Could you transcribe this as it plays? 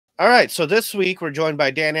All right, so this week we're joined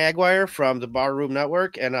by Dan Aguire from the Barroom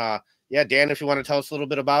Network, and yeah, Dan, if you want to tell us a little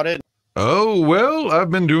bit about it. Oh, well,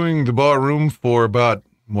 I've been doing the Barroom for about,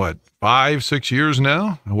 5-6 years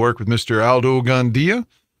now. I work with Mr. Aldo Gandia,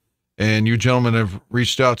 and you gentlemen have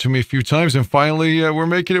reached out to me a few times, and finally we're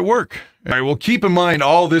making it work. All right, well, keep in mind,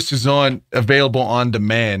 all this is available on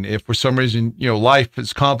demand. If for some reason, life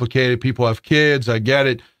is complicated, people have kids, I get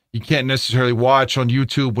it. You can't necessarily watch on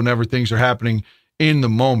YouTube whenever things are happening in the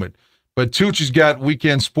moment. But Tucci's got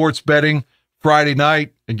weekend sports betting Friday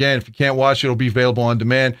night. Again, if you can't watch it, it'll be available on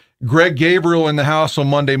demand. Greg Gabriel in the house on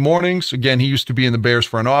Monday mornings. Again, he used to be in the Bears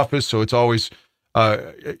front office, so it's always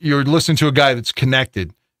you're listening to a guy that's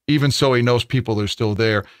connected. Even so, he knows people that are still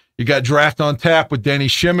there. You got Draft on Tap with Denny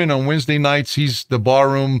Shimon on Wednesday nights. He's the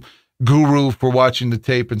Barroom guru for watching the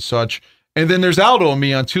tape and such. And then there's Aldo and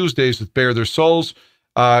me on Tuesdays with Bare Their Souls.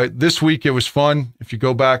 This week it was fun. If you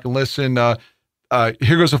go back and listen,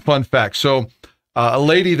 here goes a fun fact. So a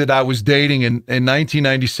lady that I was dating in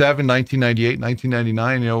 1997, 1998,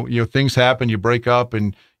 1999, things happen, you break up,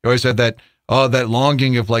 and you always had that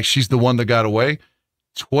longing of like, she's the one that got away.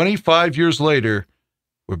 25 years later,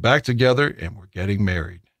 we're back together and we're getting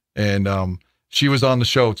married. And she was on the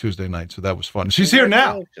show Tuesday night, so that was fun. She's here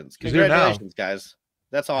now. Congratulations, guys.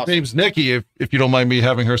 That's awesome. Her name's Nikki, if you don't mind me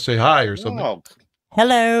having her say hi or something. Oh.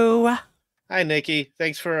 Hello. Hi, Nikki.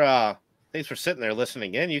 Thanks for sitting there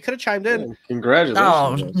listening in. You could have chimed in. Oh, congratulations.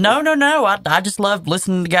 Oh, no. I just love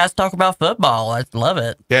listening to guys talk about football. I love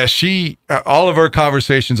it. Yeah, all of our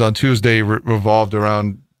conversations on Tuesday revolved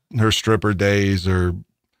around her stripper days or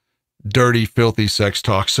dirty, filthy sex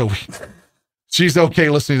talk. So she's okay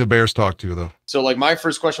listening to Bears talk too, though. So like my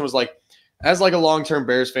first question was like, as like a long-term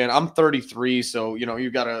Bears fan, I'm 33. So,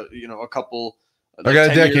 you've got a couple. I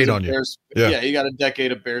got a decade on you. Bears, yeah, you got a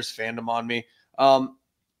decade of Bears fandom on me.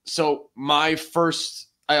 So my first,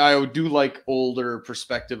 I do like older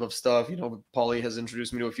perspective of stuff. Paulie has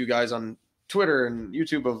introduced me to a few guys on Twitter and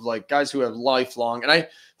YouTube of like guys who have lifelong. And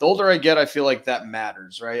the older I get, I feel like that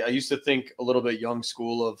matters, right? I used to think a little bit young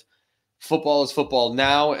school of football is football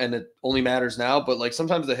now, and it only matters now. But like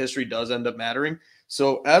sometimes the history does end up mattering.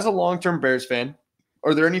 So as a long-term Bears fan,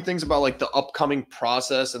 are there any things about like the upcoming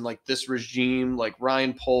process and like this regime, like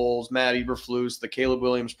Ryan Poles, Matt Eberflus, the Caleb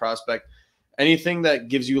Williams prospect, anything that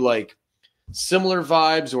gives you like similar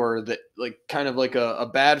vibes or that like kind of like a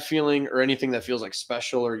bad feeling or anything that feels like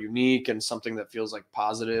special or unique and something that feels like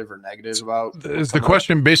positive or negative about? Is the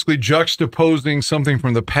question basically juxtaposing something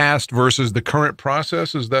from the past versus the current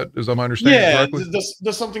process? Is I'm understanding correctly?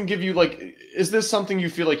 Does something give you like, is this something you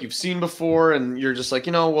feel like you've seen before and you're just like,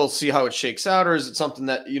 we'll see how it shakes out? Or is it something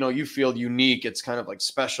that, you feel unique? It's kind of like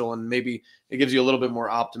special and maybe it gives you a little bit more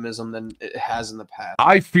optimism than it has in the past.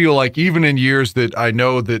 I feel like even in years that I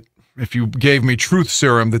know that if you gave me truth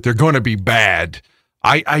serum that they're going to be bad,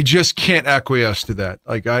 I just can't acquiesce to that.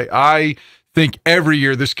 Like I think every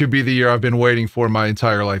year this could be the year I've been waiting for my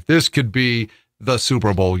entire life. This could be the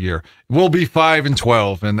Super Bowl year. We'll be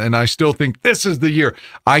 5-12, and I still think this is the year.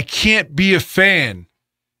 I can't be a fan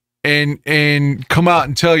and come out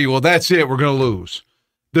and tell you, well, that's it, we're going to lose.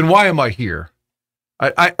 Then why am I here?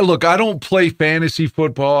 Look, I don't play fantasy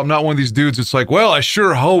football. I'm not one of these dudes that's like, well, I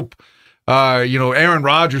sure hope Aaron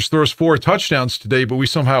Rodgers throws 4 touchdowns today, but we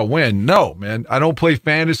somehow win. No, man, I don't play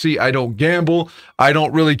fantasy. I don't gamble. I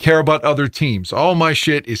don't really care about other teams. All my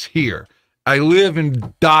shit is here. I live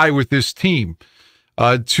and die with this team.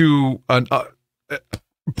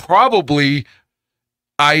 Probably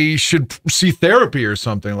I should see therapy or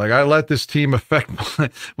something. Like I let this team affect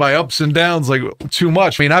my ups and downs like too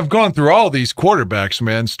much. I mean, I've gone through all these quarterbacks,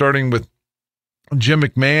 man, starting with Jim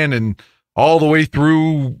McMahon and all the way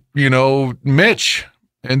through, Mitch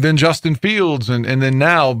and then Justin Fields and then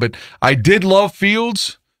now. But I did love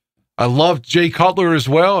Fields. I loved Jay Cutler as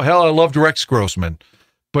well. Hell, I loved Rex Grossman.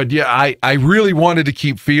 But yeah, I really wanted to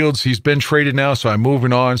keep Fields. He's been traded now, so I'm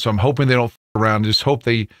moving on. So I'm hoping they don't f around. Just hope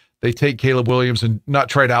they take Caleb Williams and not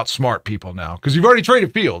try to outsmart people now. Because you've already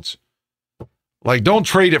traded Fields. Like, don't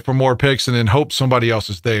trade it for more picks and then hope somebody else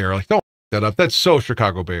is there. Like, don't f that up. That's so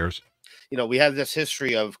Chicago Bears. We have this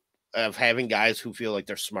history of having guys who feel like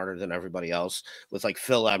they're smarter than everybody else with like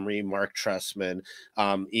Phil Emery, Mark Trestman,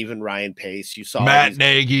 even Ryan Pace. You saw Matt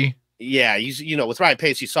Nagy. Yeah, with Ryan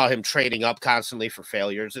Pace, you saw him trading up constantly for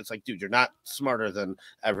failures. It's like, dude, you're not smarter than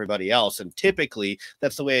everybody else. And typically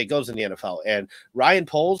that's the way it goes in the NFL. And Ryan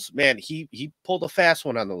Poles, man, he pulled a fast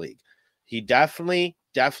one on the league. He definitely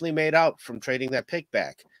made out from trading that pick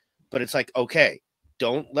back. But it's like, okay,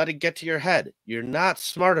 don't let it get to your head. You're not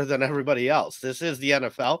smarter than everybody else. This is the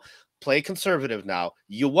NFL. play conservative now.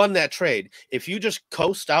 You won that trade. If you just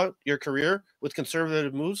coast out your career with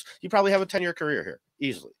conservative moves, you probably have a 10-year career here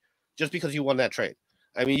easily, just because you won that trade.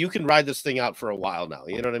 I mean, you can ride this thing out for a while now.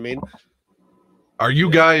 You know what I mean? Are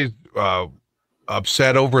you guys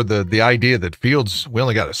upset over the idea that Fields, we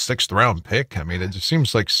only got a 6th round pick? I mean, it just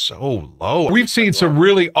seems like so low. We've seen some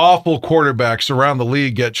really awful quarterbacks around the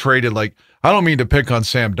league get traded. Like, I don't mean to pick on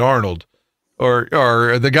Sam Darnold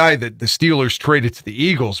or the guy that the Steelers traded to the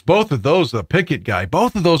Eagles. Both of those, the Pickett guy,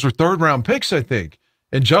 both of those were 3rd round picks, I think.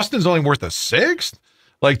 And Justin's only worth a 6th.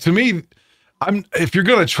 Like, to me, if you're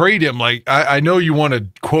going to trade him, like, I know you want to,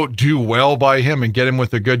 quote, do well by him and get him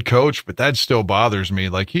with a good coach, but that still bothers me.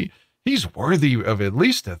 Like, he's worthy of at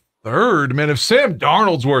least a 3rd. Man, if Sam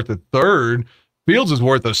Darnold's worth a 3rd, Fields is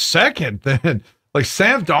worth a 2nd, then, like,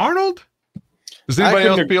 Sam Darnold? Does anybody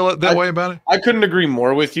else feel that way about it? I couldn't agree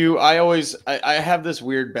more with you. I have this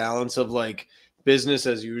weird balance of, like, business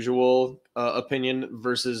as usual opinion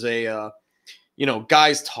versus a,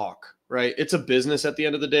 guys talk. Right. It's a business at the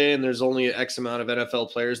end of the day, and there's only X amount of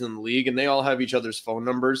NFL players in the league, and they all have each other's phone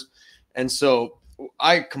numbers. And so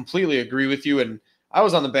I completely agree with you. And I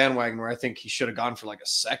was on the bandwagon where I think he should have gone for like a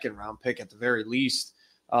 2nd round pick at the very least,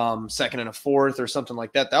 2nd and a 4th or something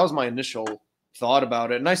like that. That was my initial thought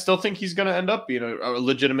about it. And I still think he's going to end up being a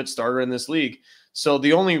legitimate starter in this league. So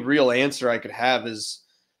the only real answer I could have is,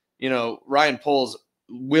 Ryan Poles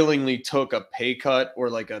willingly took a pay cut or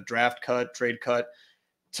like a draft cut, trade cut,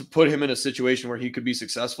 to put him in a situation where he could be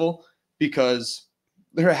successful, because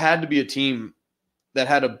there had to be a team that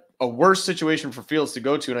had a worse situation for Fields to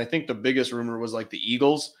go to. And I think the biggest rumor was like the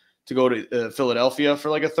Eagles to go to Philadelphia for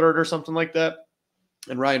like a 3rd or something like that.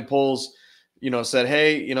 And Ryan Poles, said,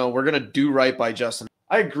 hey, we're going to do right by Justin.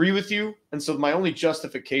 I agree with you. And so my only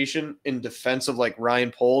justification in defense of like Ryan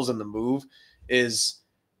Poles and the move is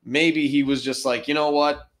maybe he was just like, you know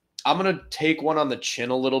what? I'm going to take one on the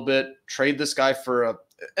chin a little bit, trade this guy for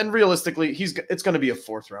and realistically, it's going to be a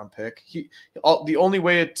 4th round pick. The only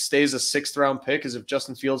way it stays a 6th round pick is if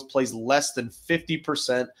Justin Fields plays less than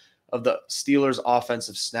 50% of the Steelers'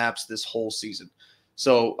 offensive snaps this whole season.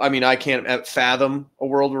 So, I mean, I can't fathom a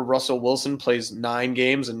world where Russell Wilson plays 9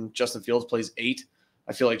 games and Justin Fields plays 8.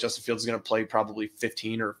 I feel like Justin Fields is going to play probably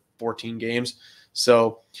 15 or 14 games.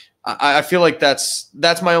 So I feel like that's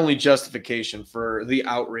my only justification for the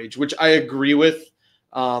outrage, which I agree with.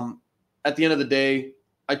 At the end of the day,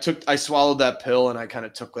 I swallowed that pill and I kind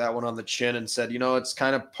of took that one on the chin and said, it's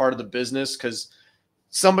kind of part of the business, because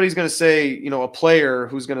somebody's going to say, a player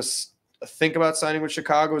who's going to think about signing with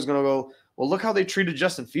Chicago is going to go, well, look how they treated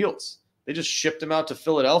Justin Fields. They just shipped him out to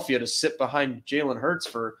Philadelphia to sit behind Jalen Hurts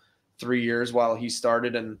for 3 years while he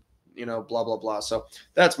started and, blah, blah, blah. So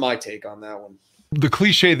that's my take on that one. The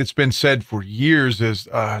cliche that's been said for years is,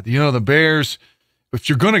 the Bears, if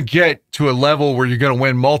you're going to get to a level where you're going to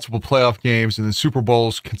win multiple playoff games and the Super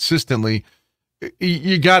Bowls consistently,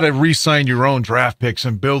 you got to re-sign your own draft picks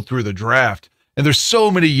and build through the draft. And there's so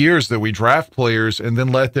many years that we draft players and then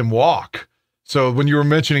let them walk. So when you were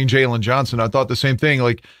mentioning Jalen Johnson, I thought the same thing.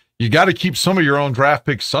 Like, you got to keep some of your own draft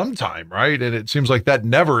picks sometime, right? And it seems like that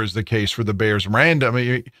never is the case for the Bears. Random. I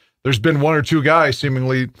mean, there's been 1 or 2 guys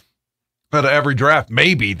seemingly out of every draft,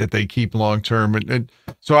 maybe, that they keep long term. And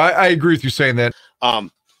so I agree with you saying that.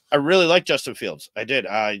 I really like Justin Fields. I did.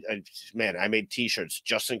 I made T-shirts,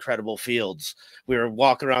 Just Incredible Fields. We were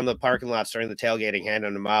walking around the parking lots during the tailgating,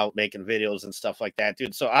 handing them out, making videos and stuff like that,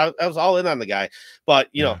 dude. So I was all in on the guy. But,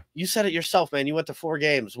 you said it yourself, man. You went to 4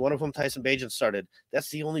 games. One of them, Tyson Bagent started. That's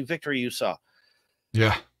the only victory you saw.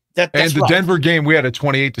 Yeah. And the Denver game, we had a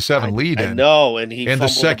 28-7 lead. I know, and he fumbled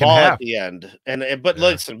the second the ball half at the end. But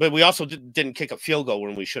listen, but we also didn't kick a field goal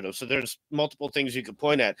when we should have. So there's multiple things you could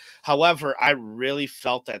point at. However, I really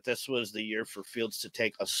felt that this was the year for Fields to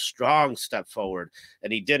take a strong step forward,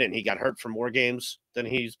 and he didn't. He got hurt for more games than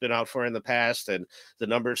he's been out for in the past, and the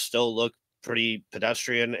numbers still look pretty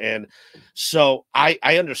pedestrian. And so I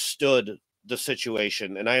understood the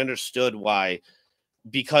situation, and I understood why.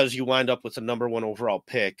 Because you wind up with the number 1 overall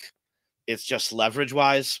pick, it's just leverage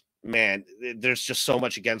wise, man, there's just so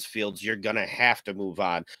much against Fields. You're going to have to move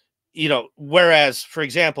on, whereas, for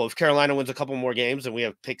example, if Carolina wins a couple more games and we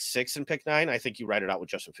have pick 6 and pick 9, I think you write it out with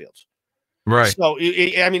Justin Fields. Right. So,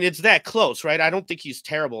 it's that close, right? I don't think he's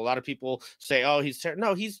terrible. A lot of people say, oh, he's terrible.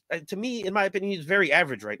 No, he's, to me, in my opinion, he's very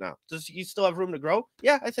average right now. Does he still have room to grow?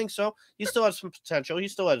 Yeah, I think so. He still has some potential. He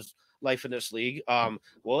still has life in this league.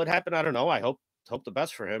 Will it happen? I don't know. I hope the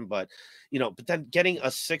best for him, but then getting a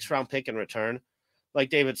 6th round pick in return, like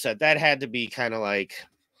David said, that had to be kind of like,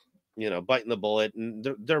 biting the bullet. And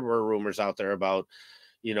there were rumors out there about,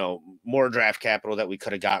 more draft capital that we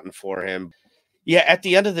could have gotten for him. Yeah, at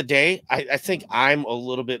the end of the day, I think I'm a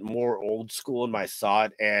little bit more old school in my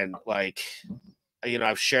thought, and like,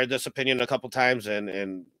 I've shared this opinion a couple times,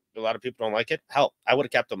 and a lot of people don't like it. Hell, I would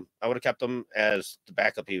have kept them. I would have kept them as the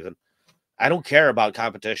backup even. I don't care about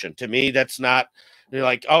competition. To me, that's not. You're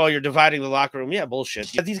like, oh, you're dividing the locker room. Yeah,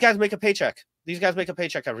 bullshit. Yeah, these guys make a paycheck. These guys make a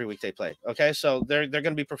paycheck every week they play. Okay, so they're going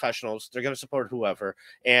to be professionals. They're going to support whoever,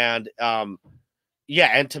 and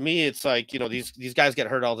yeah, and to me, it's like, these guys get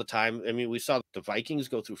hurt all the time. I mean, we saw the Vikings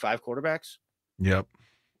go through 5 quarterbacks. Yep.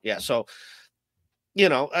 Yeah, so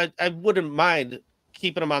I wouldn't mind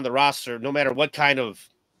keeping them on the roster, no matter what kind of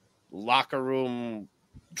locker room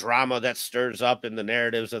drama that stirs up in the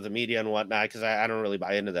narratives of the media and whatnot, because I don't really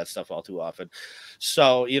buy into that stuff all too often.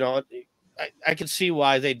 So, I can see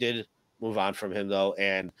why they did move on from him, though.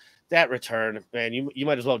 And that return, man, you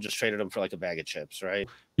might as well have just traded him for like a bag of chips, right?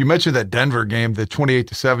 You mentioned that Denver game, the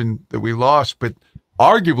 28-7 that we lost, but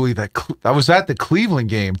arguably that was at the Cleveland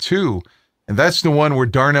game too. And that's the one where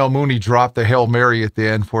Darnell Mooney dropped the Hail Mary at the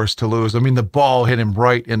end for us to lose. I mean, the ball hit him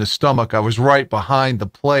right in the stomach. I was right behind the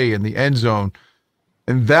play in the end zone.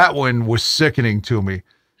 And that one was sickening to me.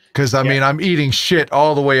 Because, I mean, I'm eating shit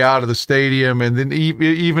all the way out of the stadium. And then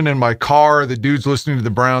even in my car, the dude's listening to the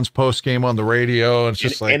Browns post game on the radio. And it's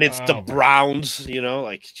just and it's the Browns,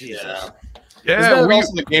 like, Jesus. Yeah. Is that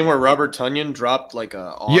also the game where Robert Tonyan dropped like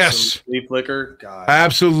a awesome flea flicker? God.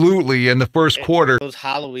 Absolutely. In the first quarter. It was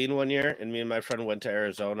Halloween one year, and me and my friend went to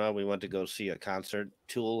Arizona. We went to go see a concert,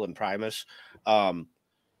 Tool and Primus,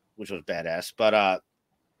 which was badass. But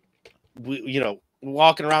we,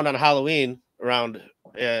 walking around on Halloween around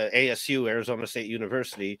ASU, Arizona State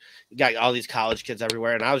University, you got all these college kids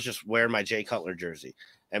everywhere, and I was just wearing my Jay Cutler jersey.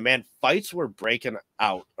 And man, fights were breaking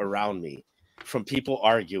out around me from people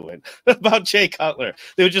arguing about Jay Cutler.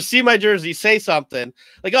 They would just see my jersey, say something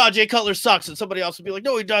like, "Oh, Jay Cutler sucks," and somebody else would be like,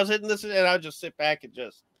 "No, he doesn't." And I would just sit back and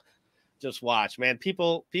just watch. Man,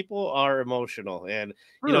 people are emotional, and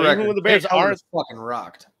even when the Bears aren't fucking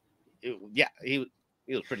rocked. He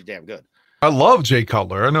was pretty damn good. I love Jay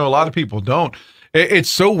Cutler. I know a lot of people don't. It's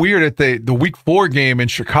so weird at the week 4 game in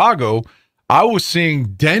Chicago. I was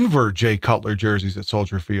seeing Denver Jay Cutler jerseys at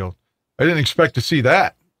Soldier Field. I didn't expect to see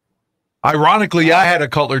that. Ironically, I had a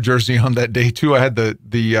Cutler jersey on that day too. I had the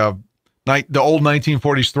old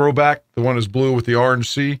 1940s throwback, the one that's blue with the orange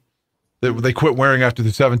C that they quit wearing after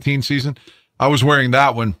the 17 season. I was wearing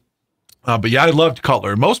that one. But yeah, I loved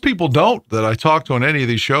Cutler. Most people don't that I talked to on any of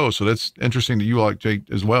these shows. So that's interesting that you like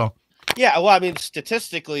Jake as well. Yeah, well, I mean,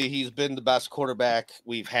 statistically, he's been the best quarterback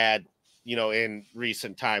we've had, in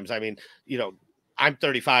recent times. I mean, I'm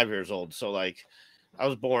 35 years old, so like, I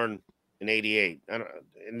was born in '88.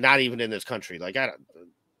 Not even in this country. Like, the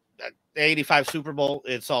 '85 Super Bowl,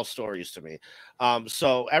 it's all stories to me.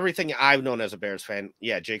 So everything I've known as a Bears fan,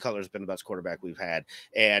 yeah, Jay Cutler's been the best quarterback we've had,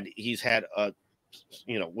 and he's had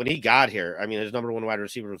when he got here, I mean, his number 1 wide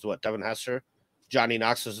receiver was what, Devin Hester. Johnny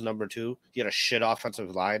Knox is number 2. He had a shit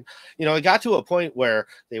offensive line. It got to a point where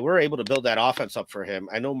they were able to build that offense up for him.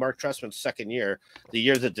 I know Mark Trestman's second year, the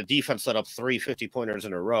year that the defense let up 3 50-pointers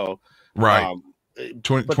in a row. Right.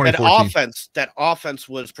 But that offense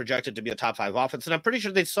was projected to be a top 5 offense, and I'm pretty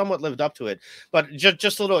sure they somewhat lived up to it. But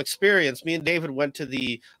just a little experience. Me and David went to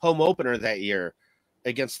the home opener that year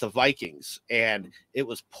against the Vikings, and it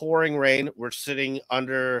was pouring rain. We're sitting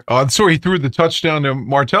under. Oh, I'm sorry, he threw the touchdown to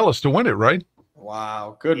Martellus to win it, right?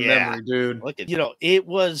 Wow, good memory, dude. Look at it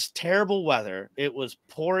was terrible weather. It was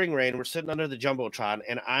pouring rain. We're sitting under the Jumbotron,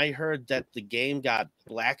 and I heard that the game got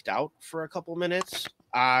blacked out for a couple minutes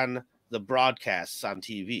on the broadcasts on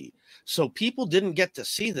TV. So people didn't get to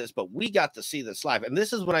see this, but we got to see this live. And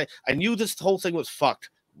this is when I knew this whole thing was fucked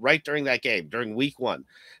right during that game, during week 1,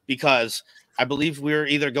 because I believe we were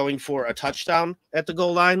either going for a touchdown at the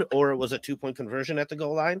goal line or it was a 2-point conversion at the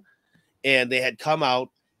goal line. And they had come out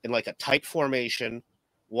in like a tight formation,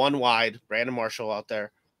 1 wide, Brandon Marshall out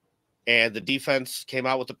there. And the defense came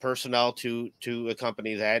out with the personnel to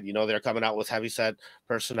accompany that. They're coming out with heavy-set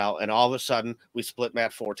personnel. And all of a sudden, we split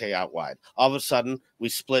Matt Forte out wide. All of a sudden, we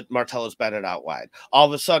split Martellus Bennett out wide. All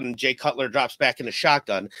of a sudden, Jay Cutler drops back in the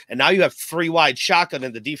shotgun. And now you have 3 wide shotgun,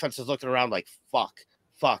 and the defense is looking around like, fuck.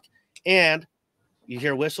 And you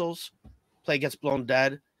hear whistles. Play gets blown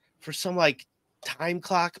dead for some, like, time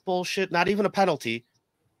clock bullshit. Not even a penalty.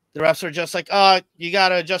 The refs are just like, you got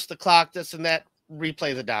to adjust the clock, this and that,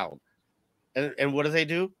 replay the down. And what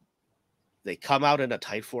do? They come out in a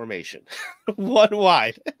tight formation, 1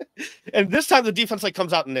 wide. And this time the defense like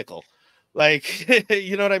comes out in nickel. Like,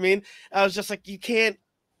 you know what I mean? I was just like, you can't,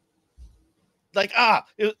 like,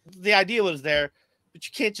 the idea was there, but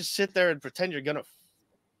you can't just sit there and pretend you're going to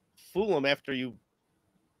fool them after you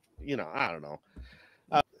I don't know.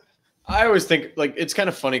 I always think like it's kind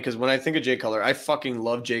of funny because when I think of Jay Cutler, I fucking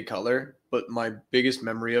love Jay Cutler, but my biggest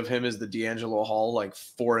memory of him is the D'Angelo Hall, like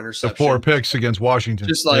 4 interceptions. The 4 picks against Washington.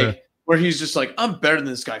 Just like where he's just like, I'm better than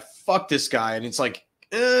this guy. Fuck this guy. And it's like,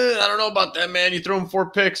 I don't know about that, man. You throw him 4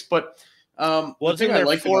 picks, but wasn't there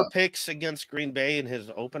like 4 picks against Green Bay in his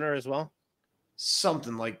opener as well?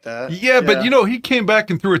 Something like that. Yeah, but he came back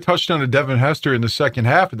and threw a touchdown to Devin Hester in the second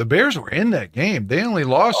half. The Bears were in that game. They only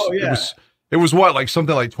lost. Oh, yeah. It was what, like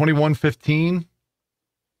something like 21-15?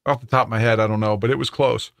 Off the top of my head, I don't know, but it was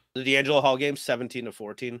close. The D'Angelo Hall game,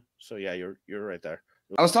 17-14. So yeah, you're right there.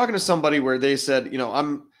 I was talking to somebody where they said,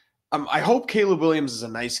 I hope Caleb Williams is a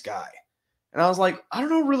nice guy. And I was like, I don't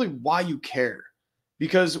know really why you care.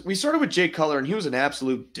 Because we started with Jay Cutler and he was an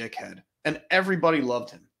absolute dickhead. And everybody loved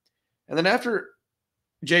him. And then after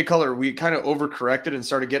Jay Cutler, we kind of overcorrected and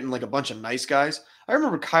started getting like a bunch of nice guys. I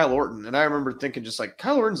remember Kyle Orton, and I remember thinking just like,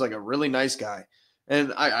 Kyle Orton's like a really nice guy.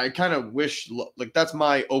 And I kind of wish, like that's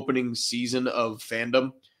my opening season of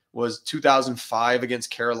fandom was 2005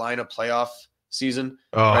 against Carolina playoff season.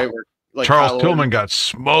 Oh, right? Where, like, Charles Tillman got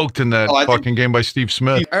smoked in that fucking game by Steve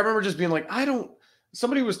Smith. I remember just being like,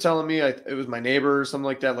 somebody was telling me, it was my neighbor or something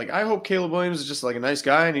like that. Like, I hope Caleb Williams is just like a nice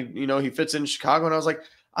guy and he fits in Chicago. And I was like,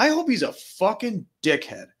 I hope he's a fucking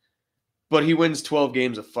dickhead, but he wins 12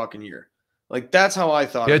 games a fucking year. Like, that's how I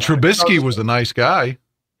thought. Yeah, Trubisky was a nice guy.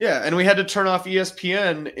 Yeah, and we had to turn off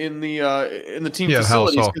ESPN in the team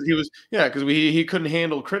facilities because he couldn't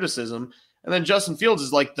handle criticism. And then Justin Fields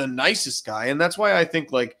is like the nicest guy, and that's why I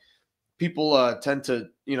think like people tend to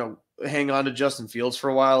hang on to Justin Fields for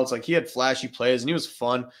a while. It's like he had flashy plays and he was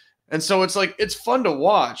fun, and so it's like it's fun to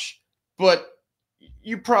watch, but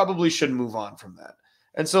you probably should move on from that.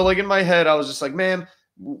 And so like in my head, I was just like, man,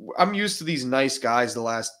 I'm used to these nice guys the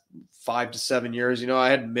last 5 to 7 years. I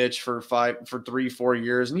had Mitch for 3-4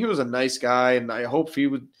 years, and he was a nice guy, and I hope he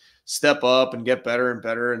would step up and get better and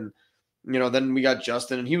better. And then we got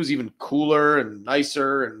Justin, and he was even cooler and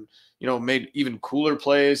nicer, and made even cooler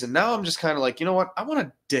plays. And now I'm just kind of like, you know what? I want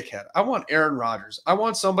a dickhead. I want Aaron Rodgers. I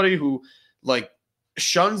want somebody who like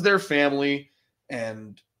shuns their family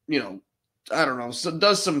and I don't know,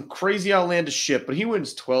 does some crazy outlandish shit, but he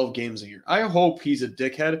wins 12 games a year. I hope he's a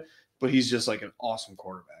dickhead, but he's just like an awesome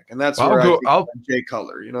quarterback. And that's where I think Jay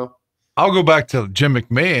Cutler, I'll go back to Jim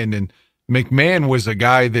McMahon, and McMahon was a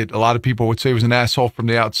guy that a lot of people would say was an asshole from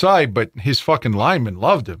the outside, but his fucking linemen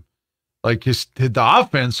loved him. Like the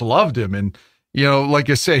offense loved him. And, like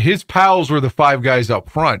I said, his pals were the 5 guys up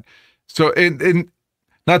front. So, and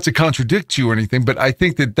not to contradict you or anything, but I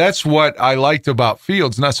think that's what I liked about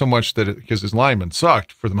Fields, not so much that because his linemen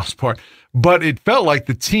sucked for the most part, but it felt like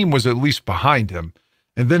the team was at least behind him.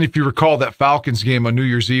 And then if you recall that Falcons game on New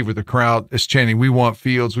Year's Eve with the crowd is chanting, "We want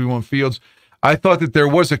Fields, we want Fields." I thought that there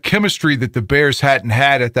was a chemistry that the Bears hadn't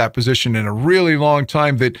had at that position in a really long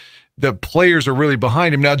time, that the players are really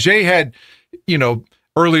behind him. Now, Jay had,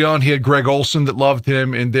 early on, he had Greg Olson that loved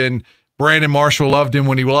him, and then Brandon Marshall loved him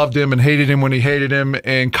when he loved him and hated him when he hated him,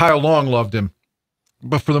 and Kyle Long loved him.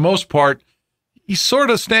 But for the most part, he's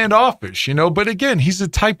sort of standoffish, But again, he's a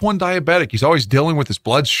type 1 diabetic. He's always dealing with his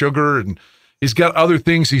blood sugar, and he's got other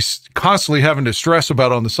things he's constantly having to stress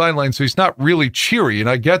about on the sideline, so he's not really cheery, and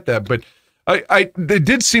I get that. But it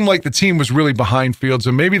did seem like the team was really behind Fields,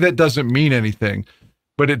 and maybe that doesn't mean anything,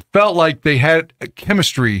 but it felt like they had a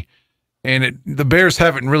chemistry, and the Bears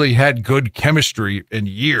haven't really had good chemistry in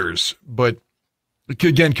years. But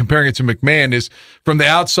again, comparing it to McMahon is from the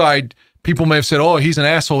outside, people may have said, oh, he's an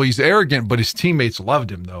asshole, he's arrogant, but his teammates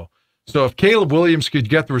loved him though. So if Caleb Williams could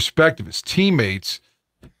get the respect of his teammates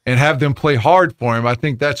and have them play hard for him, I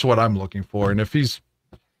think that's what I'm looking for. And if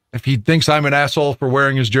he thinks I'm an asshole for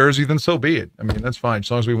wearing his jersey, then so be it. I mean, that's fine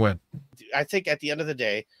as long as we win. I think at the end of the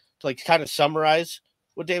day, to like kind of summarize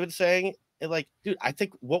what David's saying, like, dude, I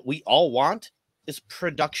think what we all want is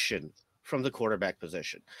production from the quarterback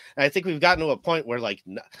position. And I think we've gotten to a point where, like,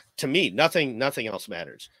 to me, nothing else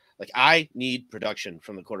matters. Like, I need production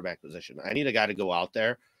from the quarterback position. I need a guy to go out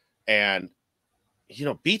there and,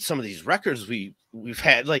 beat some of these records we've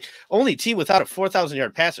had. Like, only team without a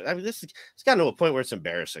 4,000-yard passer. I mean, it's gotten to a point where it's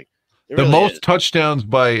embarrassing. The really most touchdowns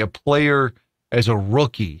by a player as a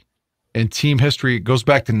rookie in team history goes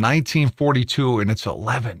back to 1942, and it's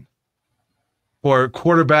 11. For a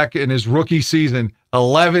quarterback in his rookie season,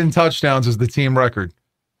 11 touchdowns is the team record.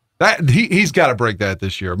 That he's got to break that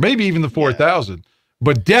this year. Maybe even the 4,000,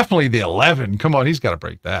 but definitely the 11. Come on, he's got to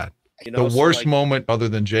break that. The worst moment other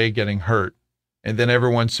than Jay getting hurt, and then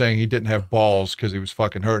everyone saying he didn't have balls because he was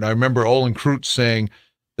fucking hurt. And I remember Olin Kreutz saying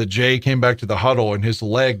that Jay came back to the huddle and his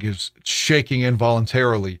leg is shaking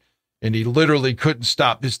involuntarily, and he literally couldn't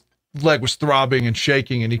stop. This leg was throbbing and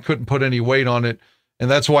shaking, and he couldn't put any weight on it. And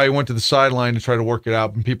that's why he went to the sideline to try to work it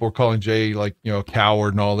out. And people were calling Jay, like, you know, a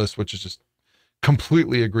coward and all this, which is just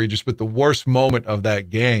completely egregious. But the worst moment of that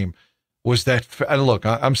game was that, and look,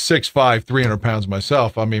 I'm 6'5", 300 pounds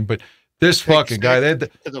myself. I mean, but this fucking guy,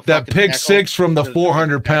 that pick six from the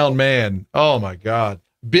 400-pound man. Oh my God.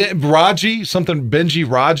 Raji, something, Benji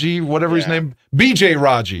Raji, whatever his name, BJ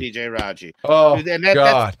Raji. BJ Raji. Oh, dude, and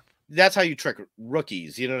God. That's how you trick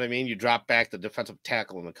rookies. You know what I mean? You drop back the defensive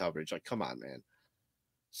tackle in the coverage. Like, come on, man.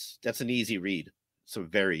 That's an easy read. It's a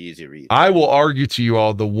very easy read. I will argue to you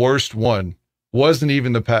all, the worst one wasn't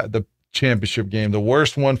even the championship game. The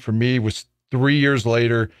worst one for me was 3 years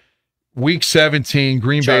later, week 17,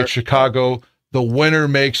 Green Bay, Chicago. The winner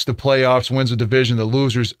makes the playoffs, wins the division. The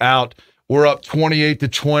loser's out. We're up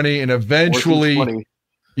 28-20, and eventually,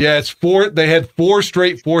 yeah, it's four. They had 4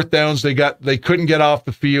 straight fourth downs. They couldn't get off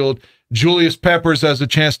the field. Julius Peppers has a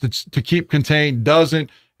chance to keep contained, doesn't,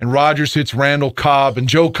 and Rodgers hits Randall Cobb, and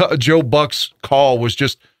Joe Buck's call was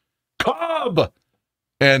just Cobb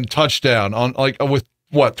and touchdown on, like, with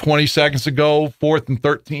what, 20 seconds ago, 4th and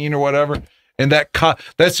 13 or whatever. And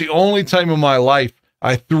that's the only time in my life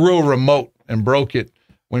I threw a remote and broke it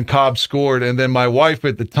when Cobb scored. And then my wife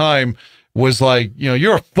at the time was like, you know,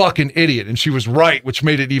 you're a fucking idiot. And she was right, which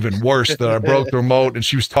made it even worse that I broke the remote, and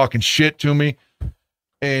she was talking shit to me.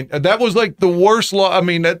 And that was like the worst. I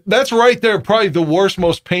mean, that's right there, probably the worst,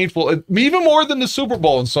 most painful, even more than the Super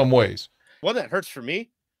Bowl in some ways. One that hurts for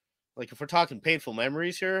me, like if we're talking painful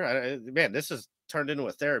memories here, man, this has turned into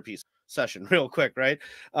a therapy session real quick, right?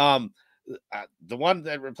 The one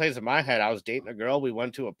that replays in my head, I was dating a girl. We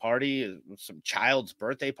went to a party, some child's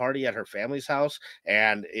birthday party at her family's house,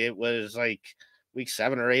 and it was like week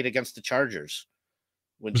 7 or 8 against the Chargers.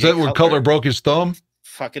 Was that when Cutler broke his thumb?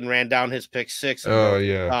 Fucking ran down his pick 6. Oh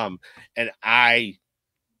yeah. And I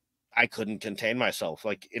couldn't contain myself,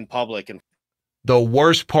 like in public. And the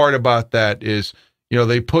worst part about that is, you know,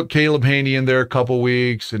 they put Caleb Haney in there a couple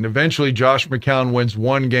weeks, and eventually Josh McCown wins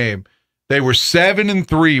 1 game. They were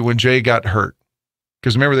 7-3 when Jay got hurt,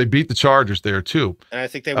 because remember they beat the Chargers there too. And I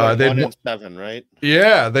think they won 1-7, right?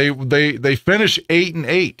 Yeah, they finished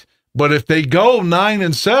 8-8. But if they go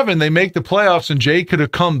 9-7, they make the playoffs, and Jay could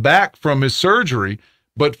have come back from his surgery.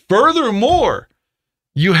 But furthermore,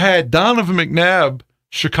 you had Donovan McNabb,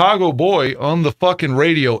 Chicago boy, on the fucking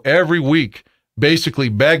radio every week, basically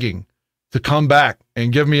begging to come back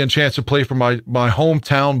and give me a chance to play for my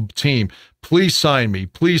hometown team. Please sign me.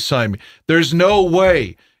 Please sign me. There's no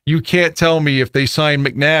way you can't tell me if they sign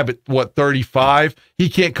McNabb at, what, 35, he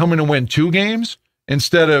can't come in and win 2 games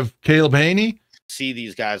instead of Caleb Haney? See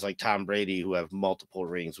these guys like Tom Brady who have multiple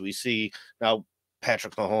rings. We see now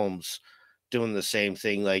Patrick Mahomes doing the same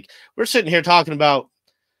thing. Like, we're sitting here talking about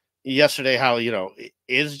yesterday how, you know,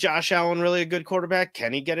 is Josh Allen really a good quarterback?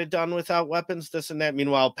 Can he get it done without weapons, this and that?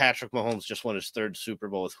 Meanwhile, Patrick Mahomes just won his 3rd Super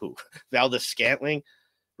Bowl with who? Valdez Scantling,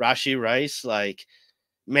 Rashee Rice. Like,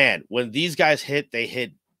 man, when these guys hit, they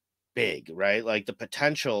hit big, right? Like, the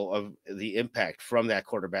potential of the impact from that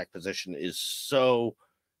quarterback position is so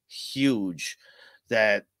huge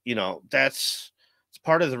that, you know, it's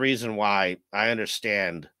part of the reason why I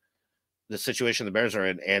understand the situation the Bears are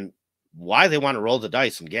in and why they want to roll the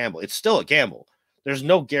dice and gamble. It's still a gamble. There's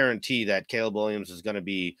no guarantee that Caleb Williams is going to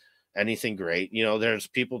be anything great. You know, there's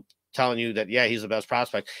people telling you that, yeah, he's the best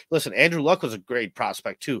prospect. Listen, Andrew Luck was a great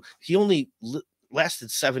prospect too. He only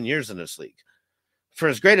lasted 7 years in this league. For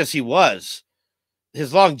as great as he was,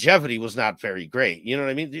 his longevity was not very great. You know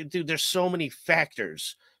what I mean? Dude, there's so many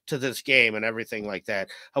factors to this game and everything like that.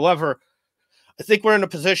 However, I think we're in a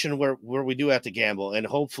position where we do have to gamble, and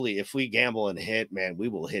hopefully if we gamble and hit, man, we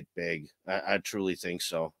will hit big. I truly think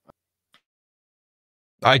so.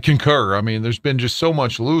 I concur. I mean, there's been just so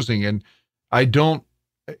much losing, and I'm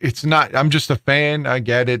just a fan. I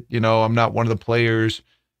get it. You know, I'm not one of the players,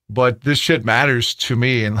 but this shit matters to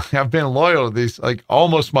me. And I've been loyal to these like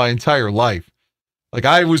almost my entire life. Like,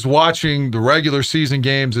 I was watching the regular season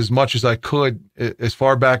games as much as I could as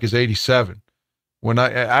far back as 87. When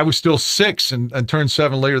I was still 6 and turned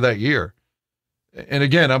 7 later that year. And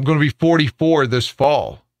again, I'm going to be 44 this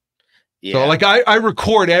fall. Yeah. So like I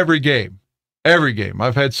record every game.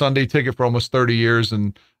 I've had Sunday ticket for almost 30 years,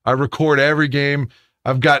 and I record every game.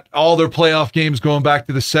 I've got all their playoff games going back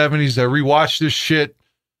to the 70s. I rewatch this shit.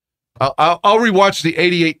 I'll rewatch the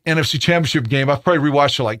 88 NFC Championship game. I've probably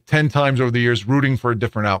rewatched it like 10 times over the years, rooting for a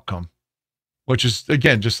different outcome, which is,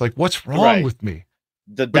 again, just like, what's wrong with me?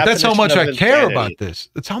 But that's how much I care about this.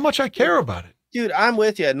 That's how much I care about it. Dude, I'm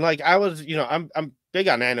with you. And like, I was, you know, I'm big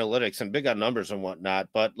on analytics and big on numbers and whatnot.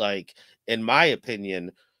 But like, in my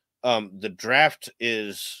opinion, the draft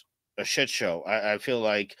is a shit show. I feel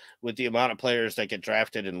like with the amount of players that get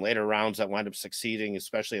drafted in later rounds that wind up succeeding,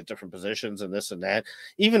 especially at different positions and this and that,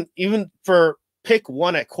 even for pick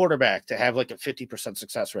 1 at quarterback to have like a 50%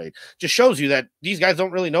 success rate just shows you that these guys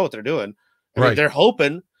don't really know what they're doing. I mean, they're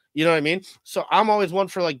hoping, you know what I mean? So I'm always one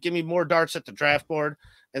for like, give me more darts at the draft board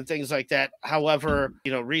and things like that. However,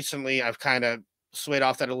 you know, recently I've kind of swayed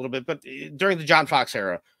off that a little bit, but during the John Fox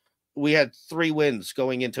era, we had 3 wins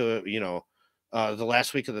going into, you know, the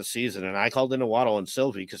last week of the season, and I called in a Waddle and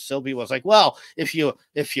Sylvie because Sylvie was like, well, if you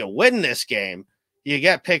win this game, you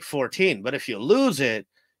get pick 14, but if you lose it,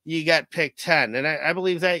 you get pick 10. And I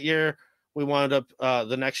believe that year we wound up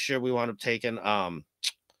the next year we wound up taking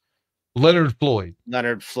Leonard Floyd,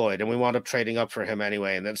 and we wound up trading up for him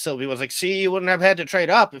anyway. And then Sylvie was like, see, you wouldn't have had to trade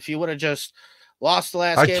up if you would have just lost the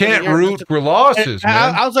last game. I can't root for losses,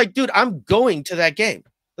 man. I was like, dude, I'm going to that game.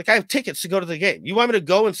 Like, I have tickets to go to the game. You want me to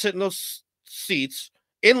go and sit in those seats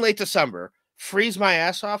in late December, freeze my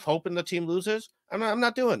ass off, hoping the team loses? I'm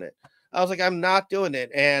not doing it. I was like, I'm not doing it.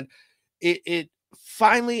 And it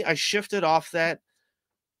finally, I shifted off that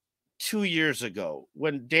 2 years ago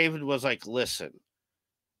when David was like, listen,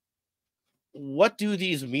 what do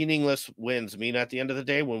these meaningless wins mean at the end of the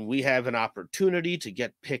day when we have an opportunity to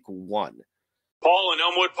get pick 1? Paul in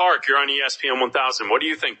Elmwood Park, you're on ESPN 1000. What do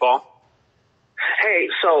you think, Paul? Hey,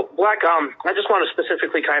 so Black, I just want to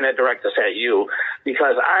specifically kind of direct this at you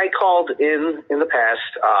because I called in the past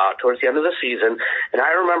towards the end of the season, and I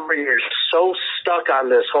remember you're so stuck on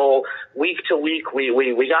this whole week to week.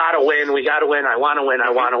 We gotta win, I want to win, I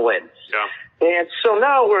want to win. Yeah. And so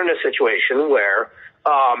now we're in a situation where,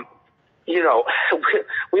 you know,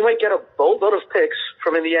 we might get a boatload of picks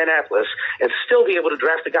from Indianapolis and still be able to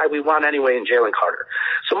draft the guy we want anyway in Jalen Carter.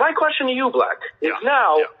 So my question to you, Black, is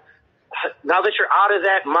now that you're out of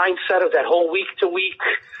that mindset of that whole week-to-week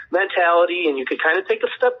mentality and you can kind of take a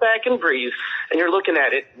step back and breathe and you're looking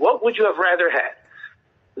at it, what would you have rather had?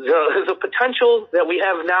 The potential that we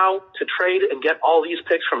have now to trade and get all these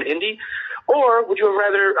picks from Indy, or would you have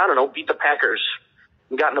rather, I don't know, beat the Packers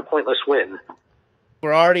and gotten a pointless win?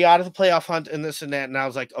 We're already out of the playoff hunt and this and that, and I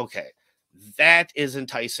was like, okay, that is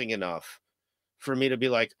enticing enough for me to be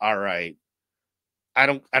like, all right, I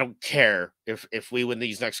don't care if we win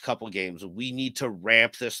these next couple games. We need to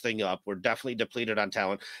ramp this thing up. We're definitely depleted on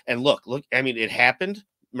talent. And look, I mean, it happened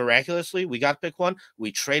miraculously. We got pick 1.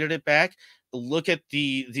 We traded it back. Look at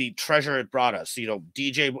the treasure it brought us. You know,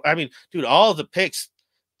 DJ. I mean, dude, all the picks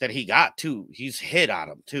that he got too, he's hit on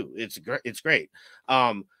them too. It's great.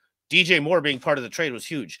 DJ Moore being part of the trade was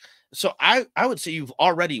huge. So I would say you've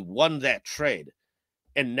already won that trade,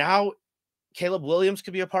 and now Caleb Williams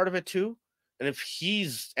could be a part of it too. And if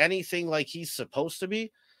he's anything like he's supposed to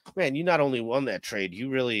be, man, you not only won that trade,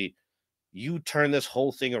 you turn this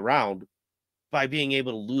whole thing around by being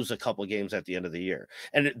able to lose a couple games at the end of the year.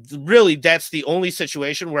 And really, that's the only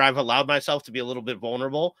situation where I've allowed myself to be a little bit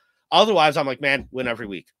vulnerable. Otherwise, I'm like, man, win every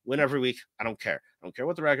week. I don't care. I don't care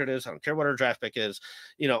what the record is. I don't care what our draft pick is.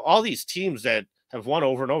 You know, all these teams that have won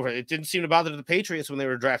over and over. It didn't seem to bother the Patriots when they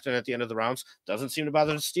were drafting at the end of the rounds. Doesn't seem to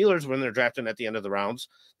bother the Steelers when they're drafting at the end of the rounds.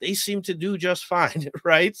 They seem to do just fine,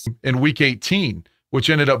 right? In week 18, which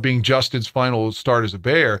ended up being Justin's final start as a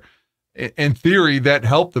Bear, in theory, that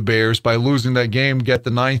helped the Bears by losing that game, get the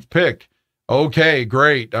 9th pick. Okay,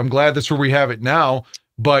 great. I'm glad that's where we have it now.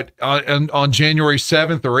 But on January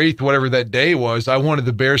 7th or 8th, whatever that day was, I wanted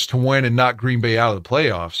the Bears to win and knock Green Bay out of the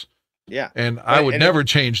playoffs. Yeah. And I would never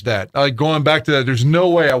change that. Like, going back to that, there's no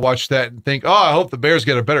way I watch that and think, oh, I hope the Bears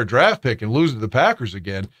get a better draft pick and lose to the Packers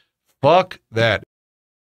again. Fuck that.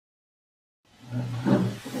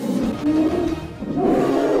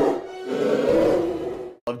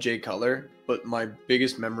 Love Jay Cutler, but my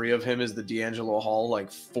biggest memory of him is the D'Angelo Hall,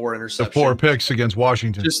 like 4 interceptions. The 4 picks against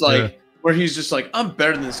Washington. Just like, where he's just like, I'm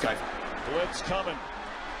better than this guy. Blitz coming.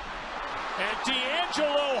 And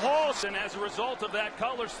D'Angelo Hall, and as a result of that,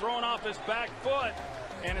 Cutler's throwing off his back foot,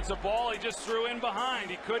 and it's a ball he just threw in behind.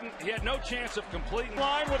 He had no chance of completing.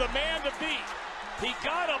 Line with a man to beat. He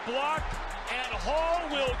got a block, and Hall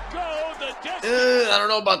will go the distance. I don't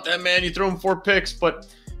know about that, man. You throw him 4 picks, but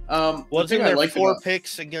wasn't there 4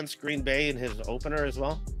 picks against Green Bay in his opener as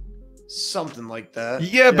well? Something like that.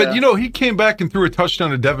 Yeah, but, you know, he came back and threw a touchdown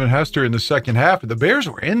to Devin Hester in the second half. The Bears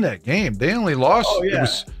were in that game. They only lost. Oh, yeah.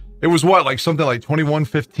 It was what, like something like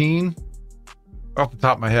 21-15? Off the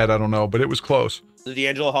top of my head, I don't know, but it was close. The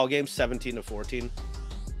D'Angelo Hall game, 17-14.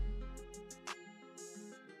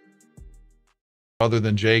 Other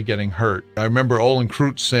than Jay getting hurt. I remember Olin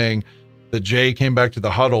Kreutz saying that Jay came back to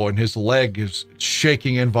the huddle and his leg is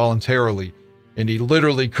shaking involuntarily, and he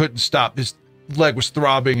literally couldn't stop. His leg was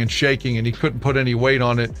throbbing and shaking, and he couldn't put any weight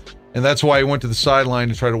on it. And that's why he went to the sideline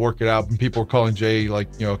to try to work it out. And people were calling Jay, like,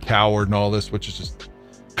 you know, a coward and all this, which is just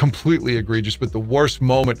completely egregious. But the worst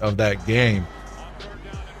moment of that game,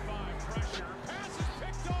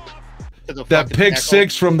 that pick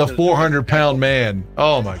six from the 400-pound man.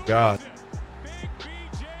 Oh, my God.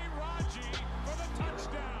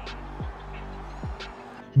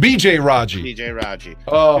 BJ Raji.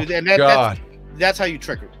 Oh, dude, God. That's how you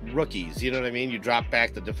trick rookies. You know what I mean? You drop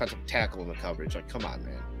back the defensive tackle in the coverage. Like, come on,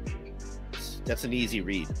 man. That's an easy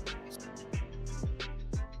read.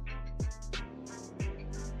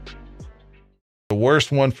 The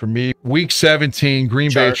worst one for me, Week 17,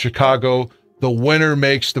 Green Bay, Chicago. The winner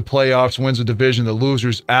makes the playoffs, wins the division. The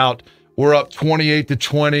loser's out. We're up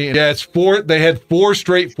 28-20. Yeah, it's four. They had 4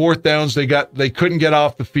 straight fourth downs. They couldn't get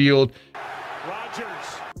off the field.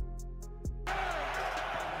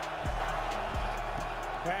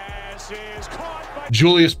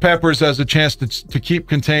 Julius Peppers has a chance to keep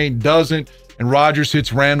contained, doesn't, and Rodgers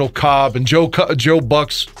hits Randall Cobb, and Joe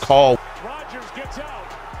Buck's call Rodgers gets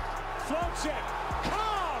out, floats it,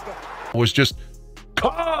 Cobb was just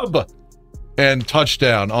Cobb, and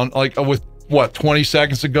touchdown on, like, with what, 20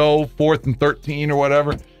 seconds ago, 4th and 13 or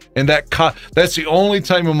whatever. And that's the only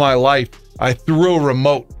time in my life I threw a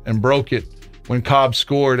remote and broke it, when Cobb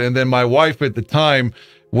scored. And then my wife at the time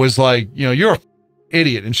was like, you know, you're a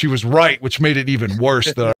idiot, and she was right, which made it even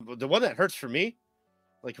worse. The one that hurts for me,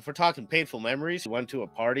 like, if we're talking painful memories, we went to a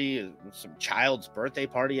party, some child's birthday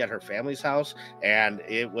party at her family's house, and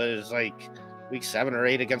it was like week 7 or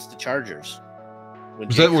 8 against the Chargers.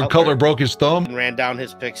 Was that where Cutler broke his thumb and ran down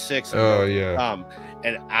his pick 6? Oh yeah.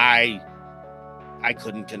 And I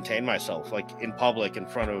couldn't contain myself, like, in public in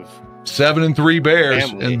front of 7-3 Bears.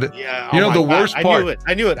 Family. And yeah, you know, the worst part.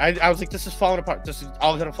 I knew it. I was like, this is falling apart. This is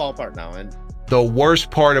all gonna fall apart now. And the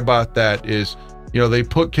worst part about that is, you know, they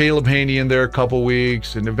put Caleb Haney in there a couple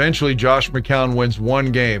weeks, and eventually Josh McCown wins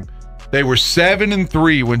 1 game. They were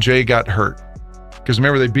 7-3 when Jay got hurt, because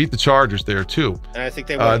remember, they beat the Chargers there too. And I think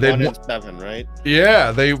they won 1-7, right?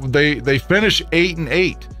 Yeah, they finish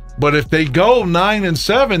 8-8. But if they go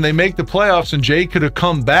 9-7, they make the playoffs, and Jay could have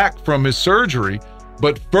come back from his surgery.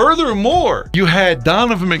 But furthermore, you had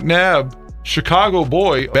Donovan McNabb, Chicago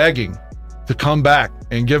boy, begging to come back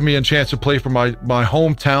and give me a chance to play for my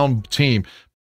hometown team.